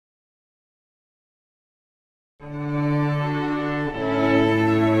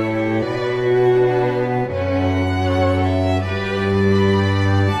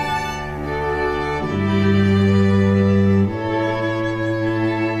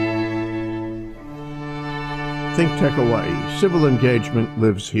ThinkTech Hawaii. Civil engagement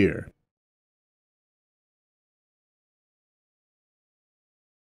lives here.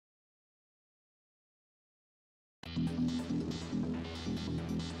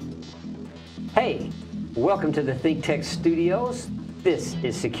 Hey, welcome to the ThinkTech Studios. This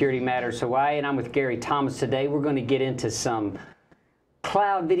is Security Matters Hawaii, and I'm with Gary Thomas today. We're going to get into some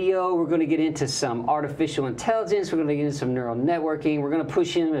cloud video. We're going to get into some artificial intelligence. We're going to get into some neural networking. We're going to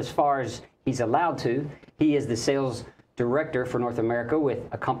push him as far as he's allowed to. He is the sales director for North America with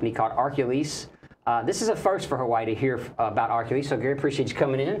a company called Arcules. This is a first for Hawaii to hear about Arcules, so Gary, appreciate you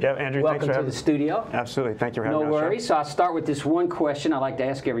coming in. Yeah, Andrew, welcome thanks for to the studio. Absolutely, thank you for having me. No worries. So I'll start with this one question I like to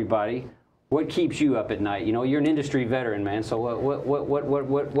ask everybody. What keeps you up at night? You know, you're an industry veteran, man, so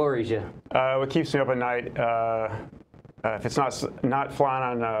what worries you? What keeps me up at night, if it's not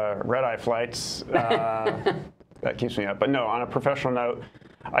flying on red-eye flights, that keeps me up. But no, on a professional note,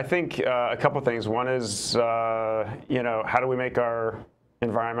 I think a couple things. One is, you know, how do we make our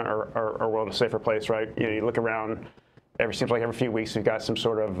environment or our world a safer place, right? You know, you look around, seems like every few weeks we've got some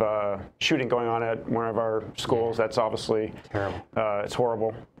sort of shooting going on at one of our schools. That's obviously terrible. It's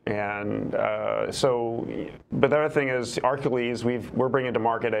horrible. And so, but the other thing is, Arcules, we're bringing to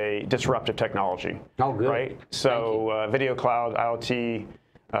market a disruptive technology. Oh, good. Right? So, video cloud, IoT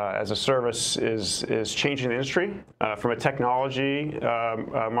as a service is changing the industry from a technology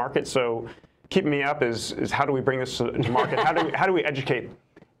market. So, keeping me up is how do we bring this to market? How do we educate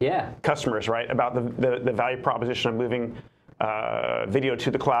customers, right, about the value proposition of moving video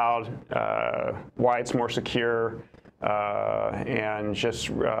to the cloud, why it's more secure. And just,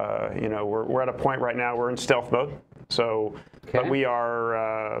 you know, we're at a point right now, we're in stealth mode. So, but we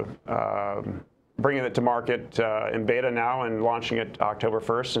are bringing it to market in beta now and launching it October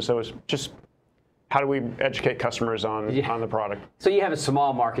 1st. And so it's just, how do we educate customers on the product? So you have a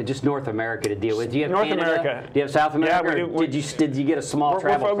small market, just North America to deal with. Do you have North Canada? America. Do you have South America? Yeah, did you get a small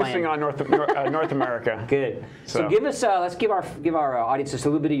travel plan? We're focusing on North America. Good. So give us, let's give our audience just a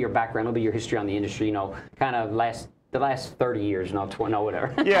little bit of your background, a little bit of your history on the industry. You know, kind of the last 30 years, not 20, no,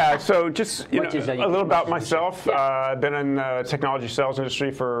 whatever. Yeah, so just a little about myself. I've been in the technology sales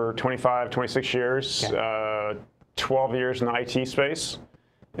industry for 25, 26 years, 12 years in the IT space,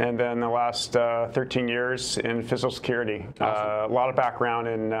 and then the last 13 years in physical security. Awesome. A lot of background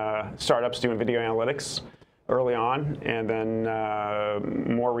in startups doing video analytics early on, and then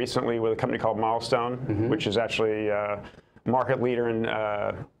more recently with a company called Milestone, which is actually a market leader in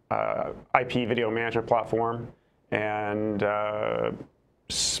IP video management platform. And our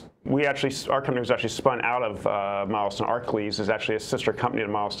company was actually spun out of Milestone. Arcules is actually a sister company to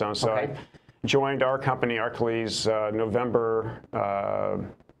Milestone. So I joined our company, Arcules, November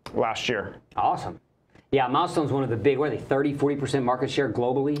last year. Awesome. Yeah, Milestone's one of the big, what are they, 30, 40% market share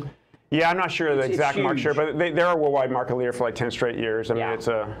globally? Yeah, I'm not sure the exact market share, but they're a worldwide market leader for like 10 straight years. I mean, it's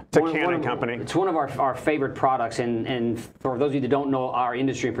a Canon company. It's one of our favorite products. And for those of you that don't know our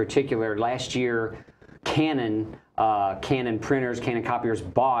industry in particular, last year, Canon printers, Canon copiers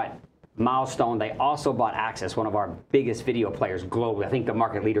bought Milestone. They also bought Access, one of our biggest video players globally. I think the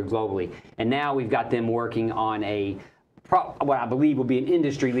market leader globally. And now we've got them working on what I believe will be an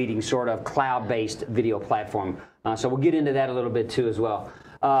industry-leading sort of cloud-based video platform. So we'll get into that a little bit too as well.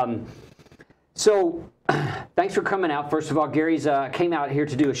 So thanks for coming out. First of all, Gary's came out here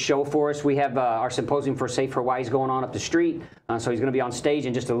to do a show for us. We have our symposium for Safe Hawaii is going on up the street. So he's going to be on stage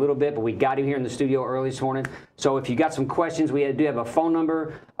in just a little bit, but we got him here in the studio early this morning. So if you got some questions, we do have a phone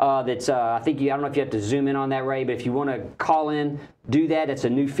number that's, I don't know if you have to zoom in on that, Ray, but if you want to call in, do that. It's a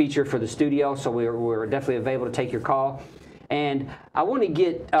new feature for the studio, so we're definitely available to take your call. And I want to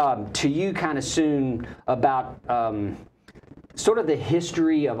get to you kind of soon about sort of the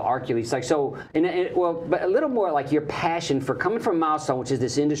history of Arcules, like so, but a little more like your passion for coming from Milestone, which is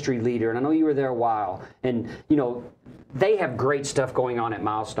this industry leader, and I know you were there a while, and you know they have great stuff going on at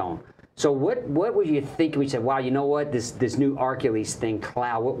Milestone. So what would you think when you said, wow, you know what, this new Arcules thing,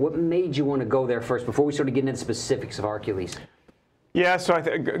 cloud? What made you want to go there first before we sort of get into the specifics of Arcules? Yeah, so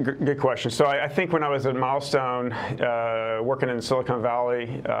good question. So I think when I was at Milestone, working in Silicon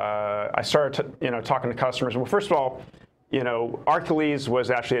Valley, I started talking to customers. Well, first of all, you know, Arcules was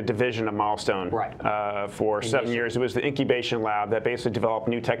actually a division of Milestone for 7 years. It was the incubation lab that basically developed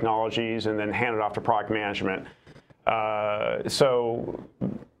new technologies and then handed off to product management. So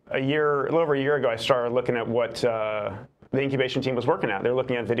a little over a year ago, I started looking at what the incubation team was working at. They're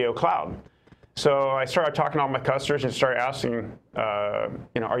looking at video cloud. So I started talking to all my customers and started asking,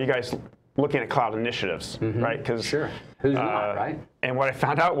 you know, are you guys looking at cloud initiatives, right? Because who's not, right? And what I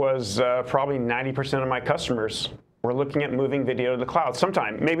found out was probably 90% of my customers we're looking at moving video to the cloud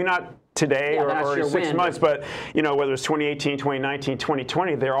sometime. Maybe not today or sure 6 months, but whether it's 2018, 2019,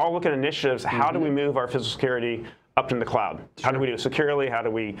 2020, they're all looking at initiatives. How do we move our physical security up in the cloud? Sure. How do we do it securely? How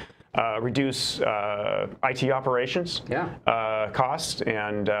do we reduce IT operations costs?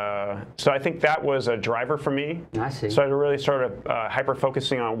 And so I think that was a driver for me. I see. So I really started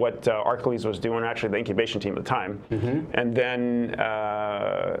hyper-focusing on what Archiles was doing, actually the incubation team at the time. And then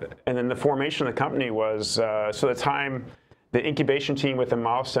the formation of the company was, so at the time, the incubation team within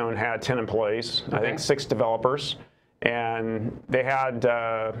Milestone had 10 employees, I think 6 developers. And they had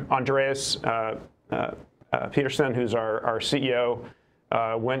Andreas Peterson, who's our CEO,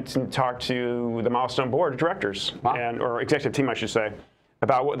 went and talked to the Milestone board of directors, or executive team, I should say,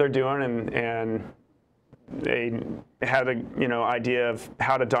 about what they're doing, and they had a idea of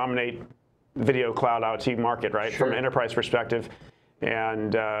how to dominate the video cloud IoT market, right, from an enterprise perspective,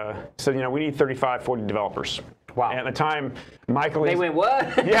 and said, we need 35, 40 developers. Wow. And at the time, Michael... They went,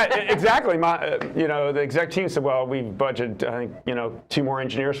 what? Yeah, exactly. The exec team said, well, we budgeted, I think, 2 more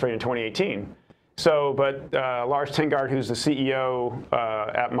engineers for you in 2018. So, but Lars Tengard, who's the CEO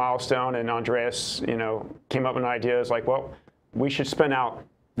at Milestone, and Andreas, came up with an idea. It's like, well, we should spin out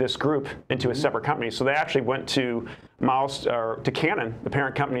this group into a separate company. So they actually went to Canon, the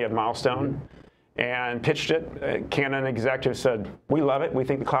parent company of Milestone, and pitched it. Canon executives said, we love it. We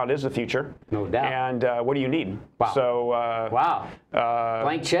think the cloud is the future. No doubt. And what do you need? Wow. So,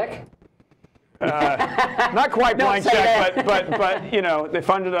 blank check? Not quite blank check, but they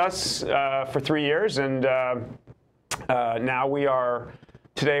funded us for 3 years, and now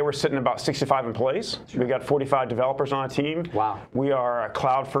today we're sitting at about 65 employees. We got 45 developers on a team. Wow. We are a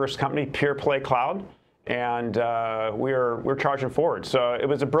cloud-first company, pure play cloud, and we're charging forward. So it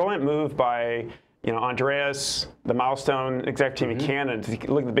was a brilliant move by Andreas, the Milestone exec team, and Canon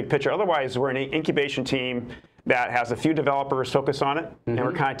to look at the big picture. Otherwise, we're an incubation team that has a few developers focus on it, and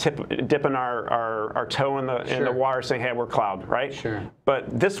we're kind of dipping our toe in the water, saying, "Hey, we're cloud, right?" Sure.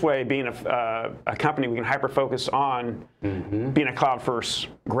 But this way, being a company, we can hyper focus on being a cloud first,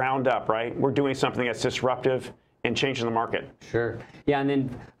 ground up, right? We're doing something that's disruptive and changing the market. Sure. Yeah, and then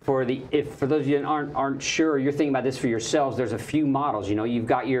for those of you that aren't sure, you're thinking about this for yourselves. There's a few models. You've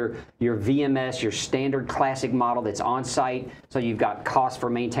got your VMS, your standard classic model that's on site. So you've got costs for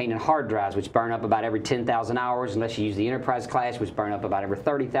maintaining hard drives, which burn up about every 10,000 hours, unless you use the enterprise class, which burn up about every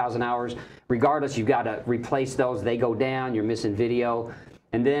 30,000 hours. Regardless, you've got to replace those. They go down. You're missing video.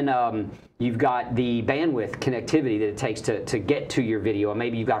 And then you've got the bandwidth connectivity that it takes to get to your video. And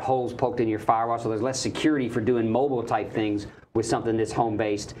maybe you've got holes poked in your firewall, so there's less security for doing mobile type things with something that's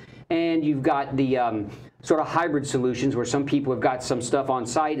home-based. And you've got the sort of hybrid solutions where some people have got some stuff on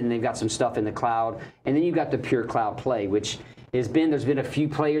site and they've got some stuff in the cloud. And then you've got the pure cloud play, which there's been a few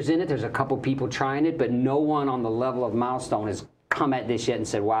players in it. There's a couple people trying it, but no one on the level of Milestone has come at this yet and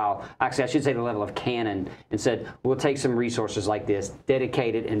said, wow, actually I should say the level of Canon, and said, we'll take some resources like this,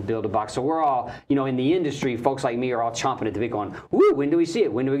 dedicate it, and build a box. So we're all, in the industry, folks like me are all chomping at the bit going, woo, when do we see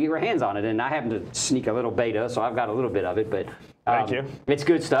it? When do we get our hands on it? And I happen to sneak a little beta, so I've got a little bit of it, but thank you. It's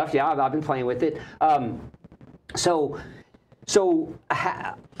good stuff. Yeah, I've been playing with it. So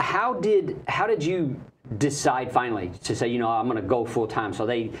how did you decide finally to say, I'm going to go full time? So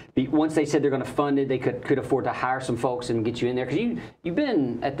once they said they're going to fund it, they could afford to hire some folks and get you in there, because you've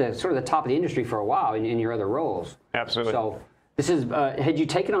been at the sort of the top of the industry for a while in your other roles. Absolutely. So this is had you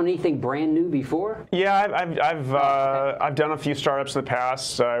taken on anything brand new before? Yeah, I've done a few startups in the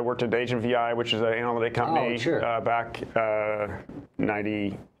past. I worked at Agent VI, which is an analytic company, back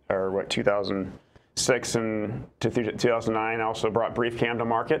 2006 and to 2009. I also brought BriefCam to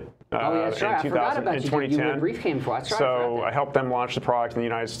market that's right. in 2010. You were BriefCam before. That's right. So I helped them launch the product in the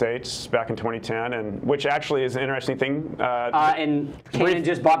United States back in 2010, and which actually is an interesting thing. And Canon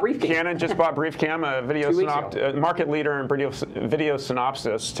just bought BriefCam. Canon just bought BriefCam, a market leader in video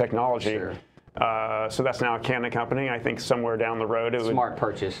synopsis technology. Sure. So that's now a Canon company. I think somewhere down the road it Smart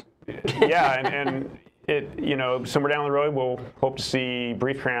purchase. Yeah, and it somewhere down the road we'll hope to see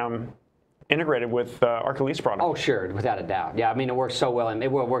BriefCam integrated with Archiles product. Oh, sure, without a doubt. Yeah, I mean, it works so well, and it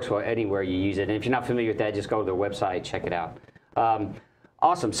works well anywhere you use it. And if you're not familiar with that, just go to their website, check it out.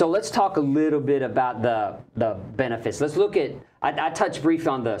 Awesome. So let's talk a little bit about the benefits. Let's look at, I touched briefly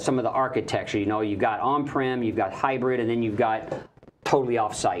on some of the architecture. You've got on-prem, you've got hybrid, and then you've got totally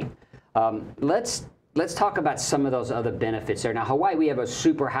off-site. Let's talk about some of those other benefits there. Now, Hawaii, we have a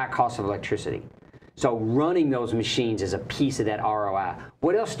super high cost of electricity. So running those machines is a piece of that ROI.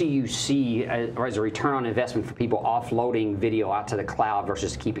 What else do you see as a return on investment for people offloading video out to the cloud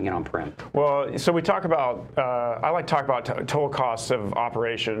versus keeping it on-prem? Well, so we talk about, I like to talk about total cost of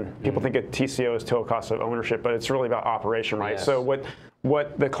operation. People think of TCO as total cost of ownership, but it's really about operation, right? Yes. So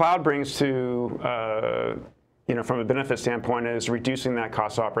what the cloud brings to from a benefit standpoint is reducing that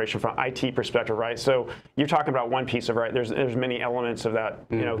cost of operation from an IT perspective, right? So you're talking about one piece of, right? There's many elements of that,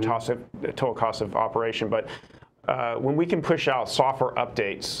 total cost of operation, but when we can push out software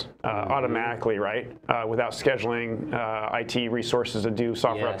updates automatically, right, without scheduling IT resources to do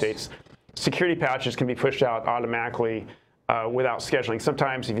software updates, security patches can be pushed out automatically without scheduling.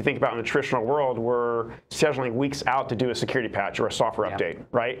 Sometimes, if you think about in the traditional world, we're scheduling weeks out to do a security patch or a software update,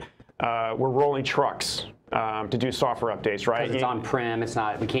 right? We're rolling trucks to do software updates, right? Because it's on-prem, it's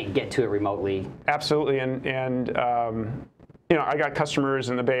not, we can't get to it remotely. Absolutely, and I got customers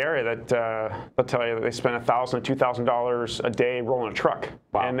in the Bay Area that they'll tell you that they spend $1,000 to $2,000 a day rolling a truck,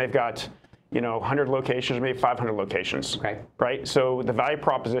 and they've got 100 locations, maybe 500 locations, right? So the value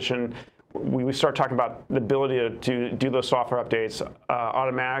proposition, we start talking about the ability to do those software updates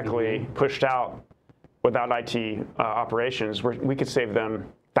automatically pushed out without IT operations, we could save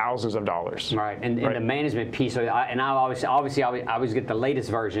them thousands of dollars. Right, and the management piece, I always get the latest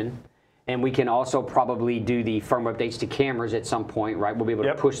version, and we can also probably do the firmware updates to cameras at some point, right? We'll be able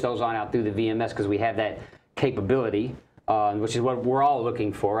to push those on out through the VMS because we have that capability, which is what we're all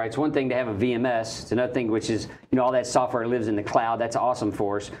looking for, right? It's one thing to have a VMS, it's another thing which is, all that software lives in the cloud, that's awesome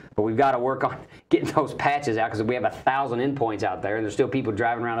for us, but we've got to work on getting those patches out because we have 1,000 endpoints out there and there's still people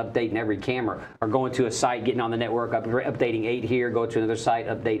driving around updating every camera or going to a site, getting on the network, updating 8 here, go to another site,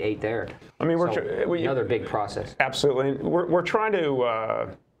 update 8 there. I mean, another big process. Absolutely. We're trying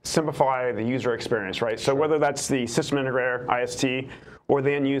to simplify the user experience, right? So whether that's the system integrator, IST, or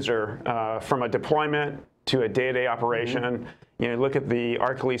the end user, from a deployment to a day-to-day operation, look at the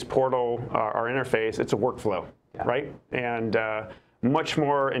Arcalise portal, our interface, it's a workflow, right? And much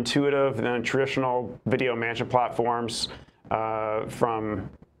more intuitive than traditional video management platforms from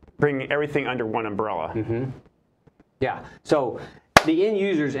bringing everything under one umbrella. Yeah, so the end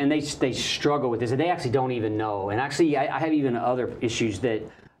users, and they struggle with this, and they actually don't even know. And actually, I have even other issues that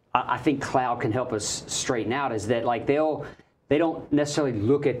I think cloud can help us straighten out, is that like they don't necessarily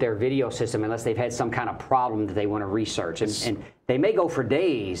look at their video system unless they've had some kind of problem that they want to research. And they may go for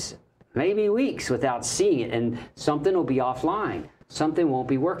days, maybe weeks without seeing it, and something will be offline. Something won't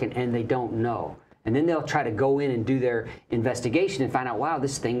be working, and they don't know. And then they'll try to go in and do their investigation and find out, wow,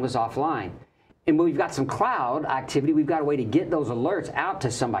 this thing was offline. And when we've got some cloud activity, we've got a way to get those alerts out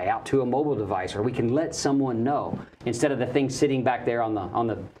to somebody, out to a mobile device, or we can let someone know instead of the thing sitting back there on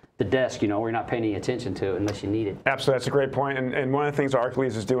the desk, we're not paying any attention to it unless you need it. Absolutely, that's a great point. And one of the things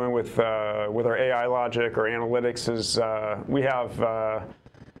Arcalise is doing with our AI logic or analytics is we have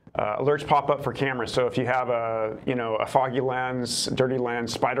alerts pop up for cameras. So if you have a foggy lens, dirty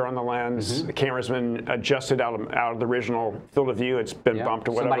lens, spider on the lens, the camera's been adjusted out of the original field of view, it's been bumped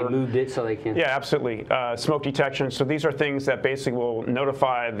or whatever. Somebody moved it so they can. Yeah, absolutely. Smoke detection. So these are things that basically will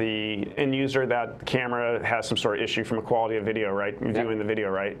notify the end user that the camera has some sort of issue from a quality of video, right? Viewing the video,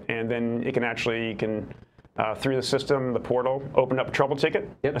 right? And then you can through the system, the portal, open up a trouble ticket,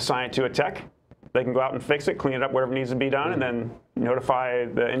 assign it to a tech. They can go out and fix it, clean it up, whatever needs to be done, and then notify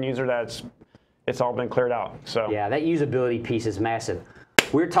the end user that it's all been cleared out. So yeah, that usability piece is massive.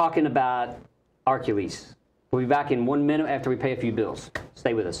 We're talking about Arcalise. We'll be back in 1 minute after we pay a few bills.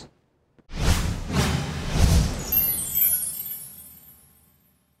 Stay with us.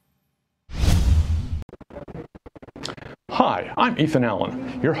 Hi, I'm Ethan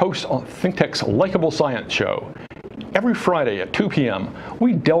Allen, your host on ThinkTech's Likeable Science Show. Every Friday at 2 p.m.,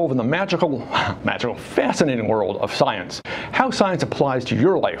 we delve in the magical, fascinating world of science. How science applies to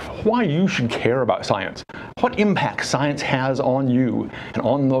your life, why you should care about science, what impact science has on you and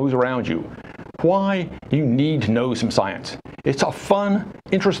on those around you, why you need to know some science. It's a fun,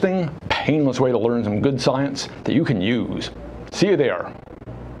 interesting, painless way to learn some good science that you can use. See you there.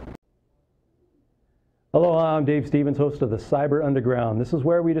 Hello, I'm Dave Stevens, host of the Cyber Underground. This is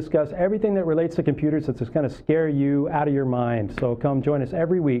where we discuss everything that relates to computers that's just going to scare you out of your mind. So come join us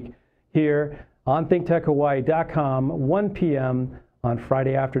every week here on ThinkTechHawaii.com, 1 p.m. on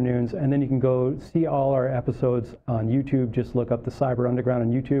Friday afternoons. And then you can go see all our episodes on YouTube. Just look up the Cyber Underground on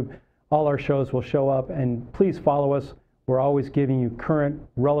YouTube. All our shows will show up, and please follow us. We're always giving you current,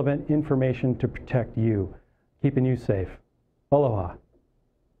 relevant information to protect you, keeping you safe. Aloha.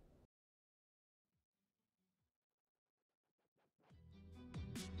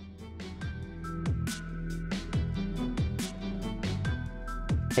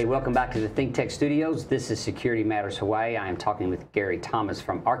 Hey, welcome back to the ThinkTech Studios. This is Security Matters Hawaii. I am talking with Gary Thomas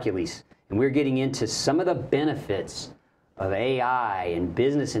from Arculus, and we're getting into some of the benefits of AI and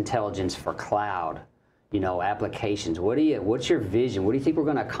business intelligence for cloud, applications. What's your vision? What do you think we're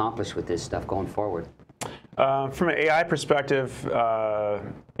going to accomplish with this stuff going forward? From an AI perspective,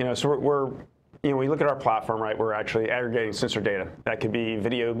 so we're when we look at our platform, right, we're actually aggregating sensor data. That could be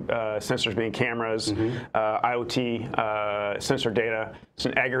video sensors being cameras, IoT sensor data, so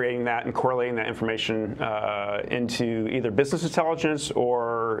aggregating that and correlating that information into either business intelligence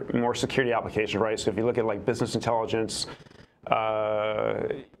or more security applications, right? So if you look at like business intelligence,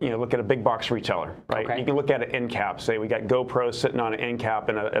 look at a big box retailer, right? Okay. You can look at an end cap. Say we got GoPro sitting on an end cap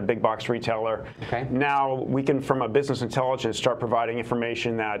in a big box retailer. Okay. Now we can, from a business intelligence, start providing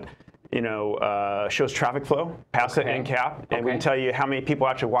information that shows traffic flow past the end cap, and we can tell you how many people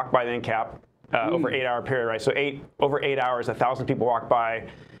actually walk by the end cap over an 8-hour period, right? So over 8 hours, 1,000 people walk by,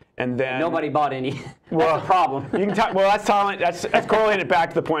 and then nobody bought any. That's a problem. You can that's correlated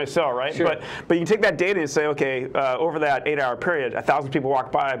back to the point of sale, right? Sure. But you can take that data and say, okay, over that 8-hour period, 1,000 people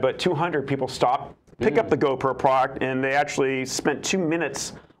walk by, but 200 people stop, pick up the GoPro product, and they actually spent 2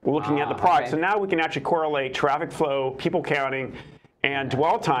 minutes looking at the product. Okay. So now we can actually correlate traffic flow, people counting, and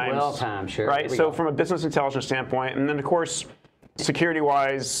dwell times. Dwell time, sure. Right. So from a business intelligence standpoint, and then of course,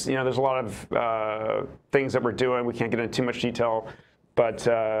 security-wise, there's a lot of things that we're doing. We can't get into too much detail, but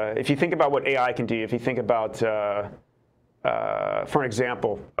if you think about what AI can do, if you think about, for an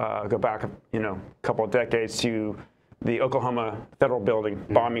example, go back a couple of decades to the Oklahoma federal building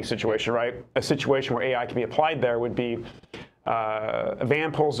bombing situation, right? A situation where AI can be applied there would be a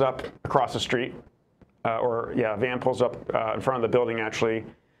van pulls up across the street. A van pulls up in front of the building, actually.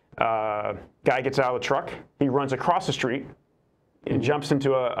 Guy gets out of the truck. He runs across the street and jumps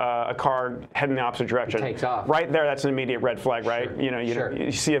into a car heading the opposite direction. He takes off. Right there, that's an immediate red flag, right? Sure.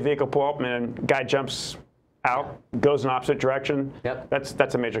 You see a vehicle pull up and a guy jumps out, goes in the opposite direction. Yep.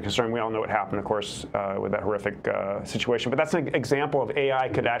 That's a major concern. We all know what happened, of course, with that horrific situation. But that's an example of AI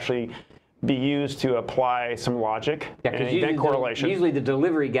could actually be used to apply some logic and event correlation. Usually the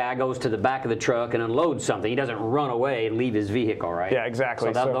delivery guy goes to the back of the truck and unloads something. He doesn't run away and leave his vehicle, right? Yeah,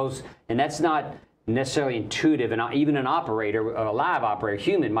 exactly. And that's not necessarily intuitive, and even an operator, a live operator,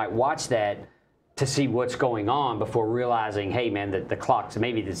 human, might watch that to see what's going on before realizing, hey man, the clock's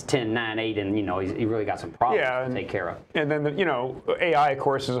maybe it's 10, 9, 8, and he really got some problems to take care of. And then AI, of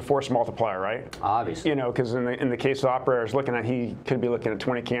course, is a force multiplier, right? Obviously. Because in the case of operators he could be looking at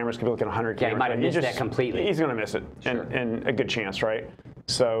 20 cameras, could be looking at 100 cameras. Yeah, he might have missed that completely. He's going to miss it, sure. and a good chance, right?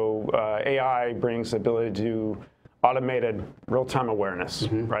 So AI brings the ability to do automated real-time awareness,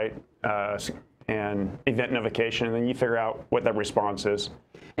 right? And event notification, and then you figure out what that response is.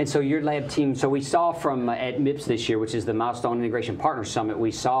 And so your lab team, so we saw from at MIPS this year, which is the Milestone Integration Partner Summit,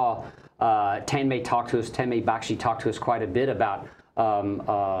 we saw Tanmay talk to us, Tanmay Bakshi talked to us quite a bit about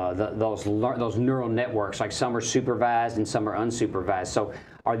those neural networks, like some are supervised and some are unsupervised. So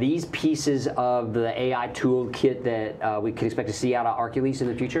are these pieces of the AI toolkit that we can expect to see out of Arculus in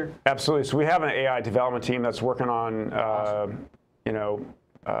the future? Absolutely. So we have an AI development team that's working on, awesome.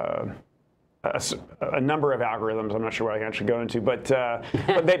 A number of algorithms. I'm not sure what I can actually go into, but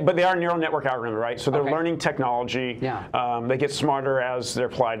they are neural network algorithms, right? So they're learning technology. Yeah. They get smarter as they're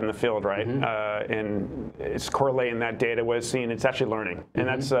applied in the field, right? And it's correlating that data with seeing it's actually learning, and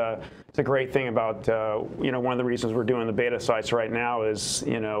that's it's a great thing about one of the reasons we're doing the beta sites right now is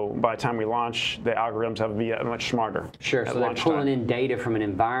by the time we launch, the algorithms have to be much smarter. Sure. So they're pulling in data from an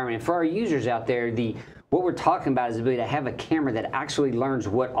environment. And for our users out there, what we're talking about is the ability to have a camera that actually learns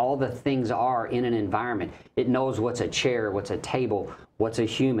what all the things are in an environment. It knows what's a chair, what's a table, what's a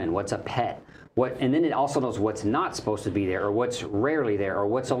human, what's a pet. And then it also knows what's not supposed to be there, or what's rarely there, or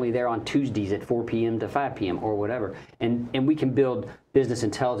what's only there on Tuesdays at 4 p.m. to 5 p.m. or whatever. And we can build business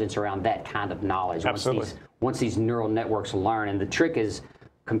intelligence around that kind of knowledge. Absolutely. Once these neural networks learn. And the trick is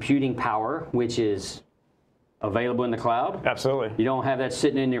computing power, which is available in the cloud. Absolutely. You don't have that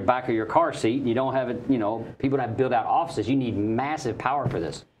sitting in your back of your car seat. You don't have it, people don't have build out offices. You need massive power for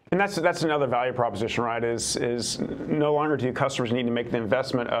this. And that's another value proposition, right? Is no longer do customers need to make the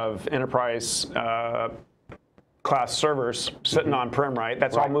investment of enterprise class servers sitting on-prem, right?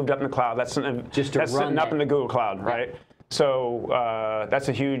 That's all moved up in the cloud. That's sitting up in the Google Cloud, right? So that's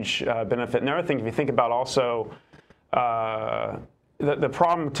a huge benefit. And the other thing, if you think about also, the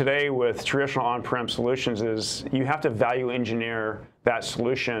problem today with traditional on-prem solutions is you have to value engineer that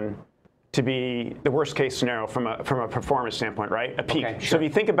solution to be the worst case scenario from a performance standpoint, right? A peak. Okay, sure. So if you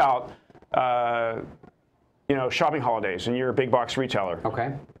think about shopping holidays and you're a big box retailer.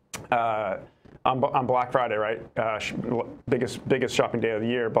 Okay. on Black Friday, right? Biggest shopping day of the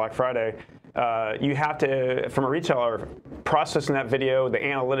year, Black Friday. You have to, from a retailer, processing that video, the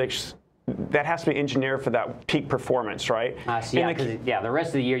analytics, that has to be engineered for that peak performance, right? Yeah, the rest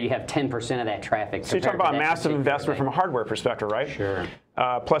of the year you have 10% of that traffic. So you're talking about a massive investment from a hardware perspective, right? Sure.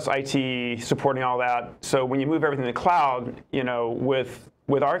 Plus IT supporting all that. So when you move everything to the cloud, with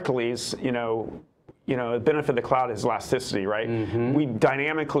Arcalys, the benefit of the cloud is elasticity, right? We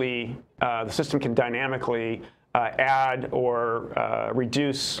dynamically, the system can dynamically add or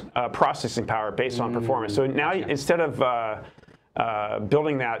reduce processing power based on performance. So now instead of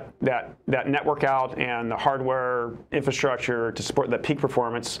building that network out and the hardware infrastructure to support the peak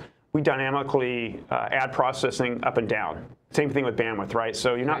performance, we dynamically add processing up and down. Same thing with bandwidth, right?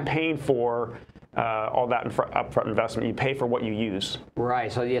 So you're not paying for all that upfront investment. You pay for what you use. Right.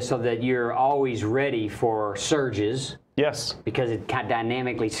 So so that you're always ready for surges. Yes. Because it can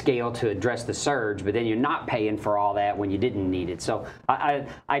dynamically scale to address the surge, but then you're not paying for all that when you didn't need it. So I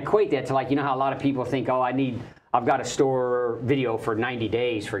equate that to, like, how a lot of people think, oh, I've got to store video for 90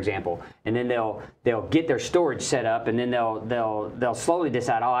 days, for example, and then they'll get their storage set up, and then they'll slowly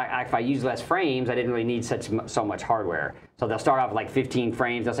decide, oh, if I use less frames, I didn't really need so much hardware. So they'll start off with like 15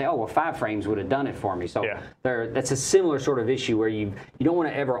 frames. They'll say, oh, well, 5 frames would have done it for me. So that's a similar sort of issue where you don't want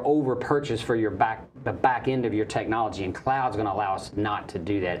to ever over purchase for the back end of your technology, and cloud's going to allow us not to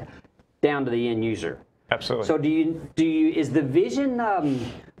do that down to the end user. Absolutely. So is the vision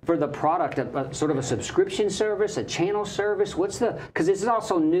for the product sort of a subscription service, a channel service? Because this is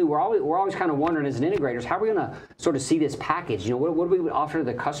also new. We're always kind of wondering as an integrators, how are we going to sort of see this package? What do we offer to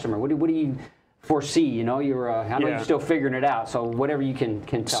the customer? What do you foresee? I know you're still figuring it out. So whatever you can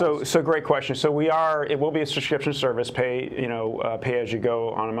tell us. So great question. So it will be a subscription service, pay as you go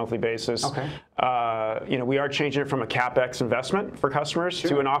on a monthly basis. Okay. We are changing it from a CapEx investment for customers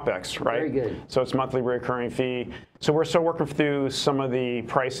to an OpEx, right? Very good. So it's monthly recurring fee. So we're still working through some of the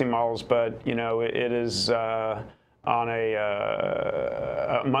pricing models, but it is on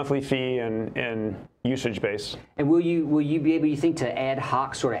a monthly fee and usage base. And will you be able, you think, to ad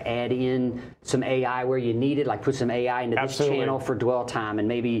hoc sort of add in some AI where you need it, like put some AI into this channel for dwell time, and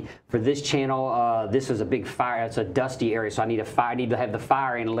maybe for this channel, this is a big fire, it's a dusty area, so I need to have the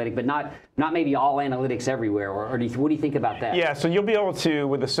fire analytic, but not maybe all analytics everywhere, or what do you think about that? Yeah, so you'll be able to,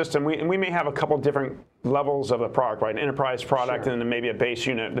 with the system, we may have a couple different levels of a product, right? An enterprise product, and then maybe a base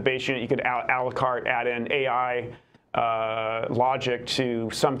unit. The base unit, you could a la carte add in AI logic to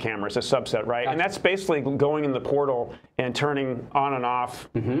some cameras, a subset, right? Gotcha. And that's basically going in the portal and turning on and off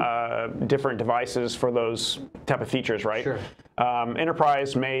different devices for those type of features, right? Sure.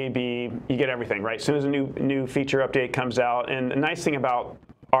 Enterprise may be, you get everything, right? As soon as a new feature update comes out, and the nice thing about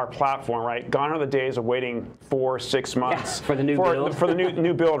our platform, right? Gone are the days of waiting 4-6 months for the new build. For the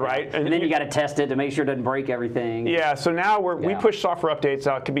new build, right? And then you got to test it to make sure it doesn't break everything. Yeah. So now we push software updates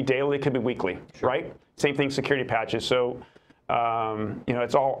out. It could be daily, it could be weekly, right? Same thing, security patches. So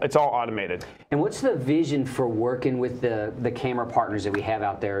it's all automated. And what's the vision for working with the camera partners that we have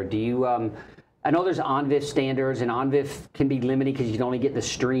out there? Do you? I know there's ONVIF standards, and ONVIF can be limited because you can only get the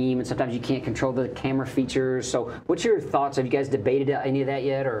stream, and sometimes you can't control the camera features. So what's your thoughts? Have you guys debated any of that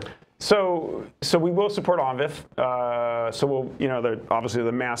yet, or? So we will support ONVIF. So we'll, obviously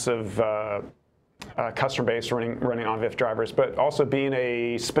the massive customer base running ONVIF drivers, but also being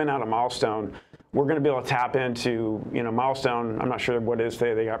a spin out of Milestone, we're going to be able to tap into, Milestone, I'm not sure what it is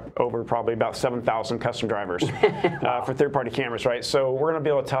today, they got over probably about 7,000 custom drivers for third-party cameras, right? So we're going to be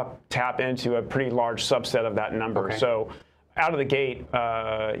able to tap into a pretty large subset of that number. Okay. So out of the gate,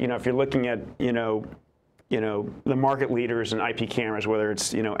 if you're looking at, the market leaders in IP cameras, whether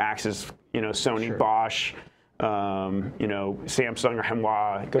it's, Axis, Sony, sure. Bosch, Samsung or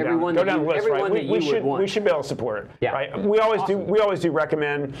Hanwha, go down the list, right? We should be able to support it, right? We always do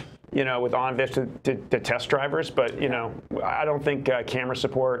recommend, with ONVIF to test drivers, but I don't think camera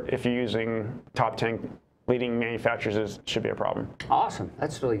support, if you're using top 10 leading manufacturers, should be a problem. Awesome,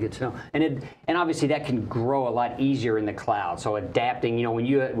 that's really good to know. And obviously that can grow a lot easier in the cloud. So adapting, when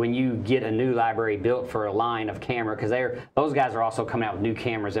you get a new library built for a line of camera, because those guys are also coming out with new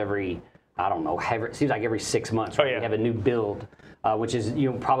cameras every, I don't know, it seems like every 6 months, right? You have a new build, which is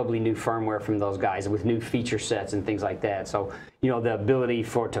probably new firmware from those guys with new feature sets and things like that. So the ability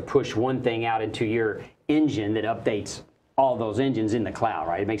to push one thing out into your engine that updates all those engines in the cloud,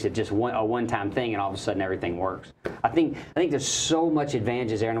 right? It makes it just a one-time thing, and all of a sudden everything works. I think there's so much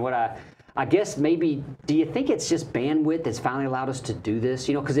advantages there, and what I guess maybe, do you think it's just bandwidth that's finally allowed us to do this?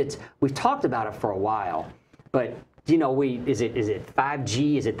 Because we've talked about it for a while, but is it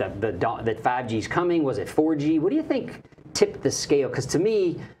 5G? Is it that 5G is coming? Was it 4G? What do you think tipped the scale? Because to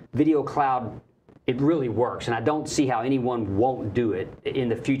me, video cloud it really works, and I don't see how anyone won't do it in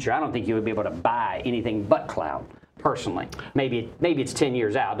the future. I don't think you would be able to buy anything but cloud. Personally, maybe it's 10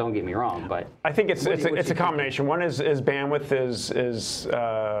 years out. Don't get me wrong, but I think it's a combination. One is bandwidth is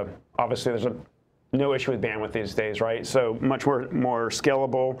obviously there's no issue with bandwidth these days, right? So much more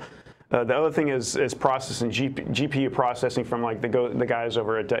scalable. The other thing is processing, GPU processing from like the guys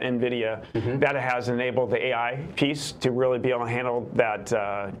over at NVIDIA. That has enabled the AI piece to really be able to handle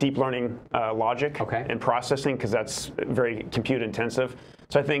that deep learning logic and processing, because that's very compute intensive.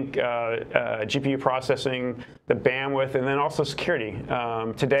 So I think GPU processing, the bandwidth, and then also security.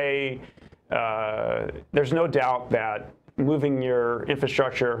 Today, there's no doubt that moving your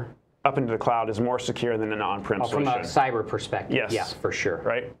infrastructure up into the cloud is more secure than an on-prem solution. From a cyber perspective, yes. Yeah, for sure.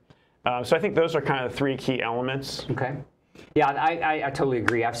 Right? So I think those are kind of the three key elements. Okay. Yeah, I totally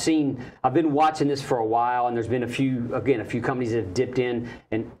agree. I've been watching this for a while, and there's been a few companies that have dipped in,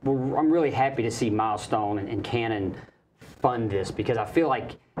 and I'm really happy to see Milestone and Canon fund this, because I feel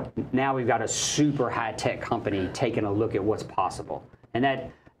like now we've got a super high-tech company taking a look at what's possible, and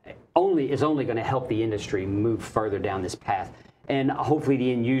that is only going to help the industry move further down this path, and hopefully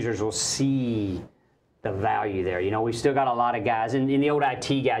the end users will see the value there. You know, we've still got a lot of guys, and in the old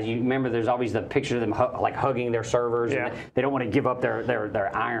IT guys, you remember there's always the picture of them like hugging their servers, and they don't want to give up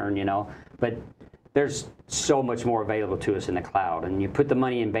their iron, you know, but there's so much more available to us in the cloud, and you put the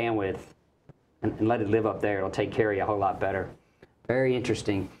money in bandwidth and let it live up there. It'll take care of you a whole lot better. Very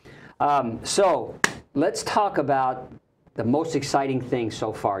interesting. So let's talk about the most exciting thing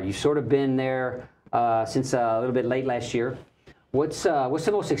so far. You've sort of been there since a little bit late last year. What's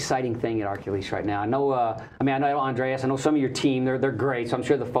the most exciting thing at Arculus right now? I know, I know Andreas. I know some of your team. They're great. So I'm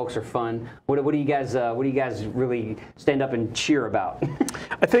sure the folks are fun. What do you guys really stand up and cheer about?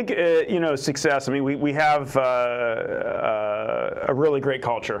 I think success. I mean, we have a really great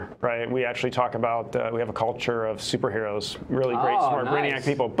culture, right? We actually talk about we have a culture of superheroes, really great, smart, brainiac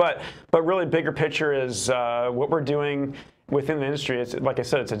people. But really, bigger picture is what we're doing within the industry. It's, like I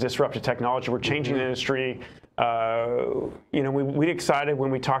said, it's a disruptive technology. We're changing the industry. We get excited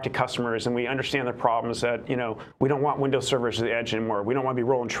when we talk to customers and we understand their problems, that, we don't want Windows servers at the edge anymore. We don't want to be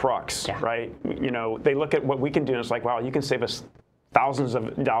rolling trucks, right? They look at what we can do and it's like, wow, you can save us thousands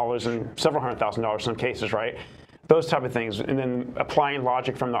of dollars and several $100,000 in some cases, right? Those type of things. And then applying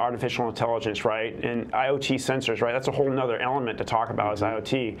logic from the artificial intelligence, right? And IoT sensors, right? That's a whole nother element to talk about is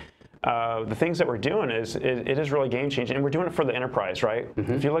IoT. The things that we're doing it is really game changing, and we're doing it for the enterprise, right?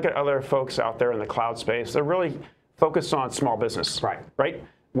 If you look at other folks out there in the cloud space, they're really focused on small business, right?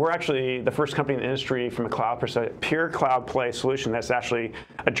 We're actually the first company in the industry from a cloud perspective, pure cloud play solution that's actually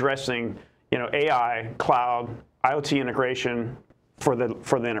addressing, AI, cloud, IoT integration for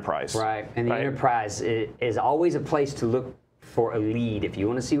the enterprise. Right, and the enterprise is always a place to look for a lead. If you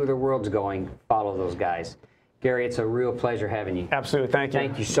want to see where the world's going, follow those guys. Gary, it's a real pleasure having you. Absolutely, thank you.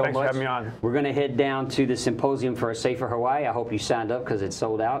 Thank you so much. Thanks for having me on. We're going to head down to the Symposium for a Safer Hawaii. I hope you signed up because it's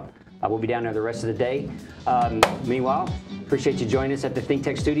sold out. We'll be down there the rest of the day. Meanwhile, appreciate you joining us at the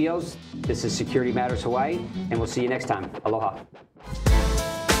ThinkTech Studios. This is Security Matters Hawaii, and we'll see you next time. Aloha.